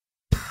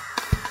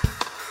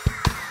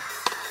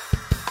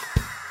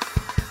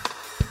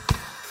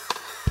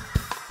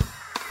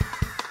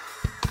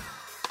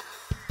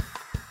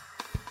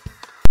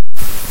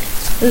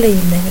Lei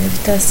da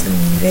gravitação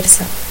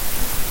universal.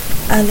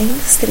 Além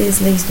das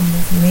 3 leis do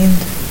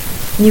movimento,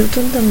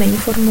 Newton também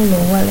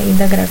formulou a lei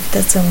da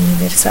gravitação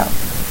universal,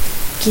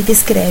 que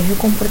descreve o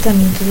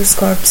comportamento dos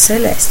corpos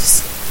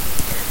celestes.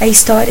 A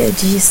história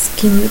diz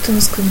que Newton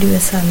descobriu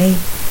essa lei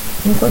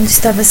enquanto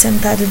estava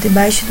sentado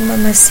debaixo de uma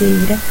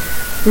macieira,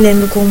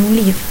 lendo com um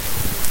livro,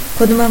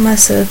 quando uma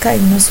maçã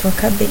caiu na sua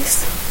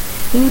cabeça.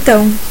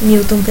 Então,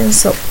 Newton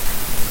pensou: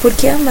 por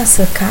que a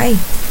maçã cai?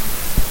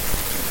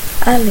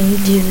 A lei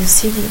diz o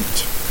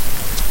seguinte: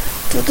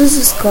 todos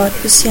os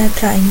corpos se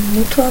atraem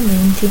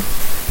mutuamente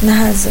na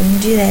razão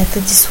direta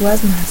de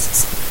suas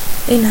massas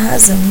e na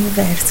razão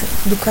inversa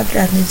do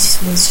quadrado de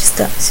suas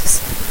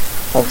distâncias.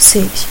 Ou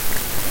seja,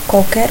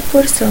 qualquer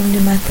porção de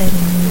matéria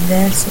no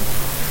universo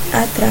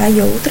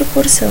atrai outra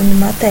porção de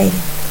matéria.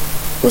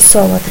 O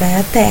Sol atrai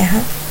a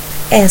Terra,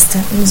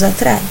 esta nos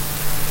atrai,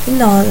 e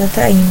nós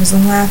atraímos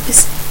um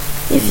lápis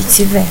e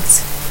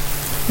vice-versa.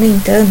 No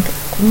entanto,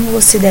 como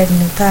você deve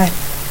notar,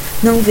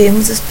 não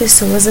vemos as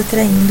pessoas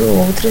atraindo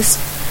outras,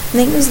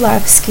 nem os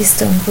lápis que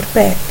estão por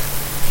perto.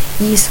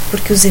 Isso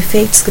porque os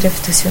efeitos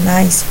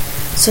gravitacionais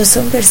só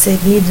são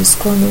percebidos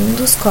quando um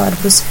dos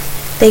corpos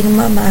tem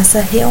uma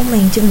massa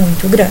realmente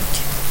muito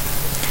grande.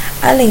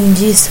 Além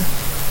disso,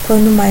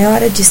 quando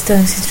maior a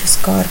distância entre os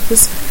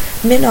corpos,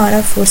 menor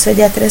a força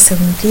de atração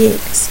entre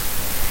eles.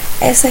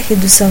 Essa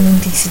redução da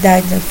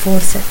intensidade da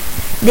força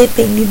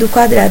depende do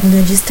quadrado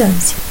da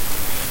distância.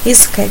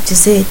 Isso quer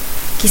dizer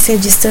que se a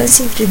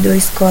distância entre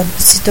dois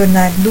corpos se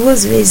tornar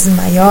 2 vezes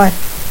maior,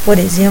 por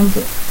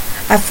exemplo,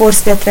 a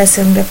força de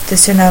atração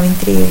gravitacional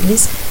entre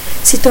eles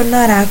se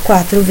tornará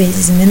 4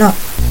 vezes menor.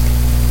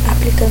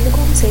 Aplicando o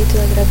conceito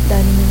da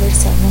gravidade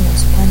universal no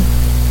nosso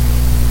planeta,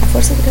 a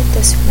força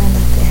gravitacional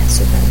da Terra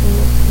sobre a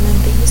Lua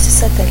mantém esse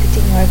satélite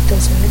em órbita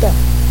ao seu redor,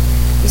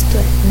 isto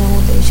é, não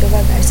o deixa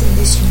vagar sem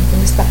destino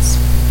pelo espaço,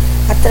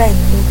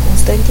 atraindo-o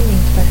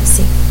constantemente para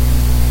si.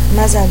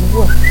 Mas a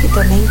Lua, que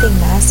também tem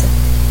massa,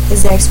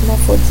 exerce uma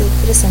força de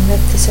atração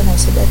gravitacional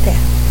sobre a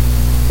Terra.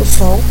 O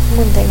Sol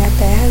mantém a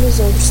Terra e os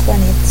outros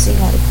planetas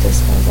em órbita à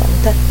sua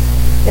volta,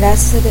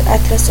 graças à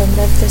atração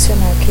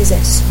gravitacional que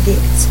exerce sobre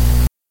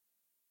eles.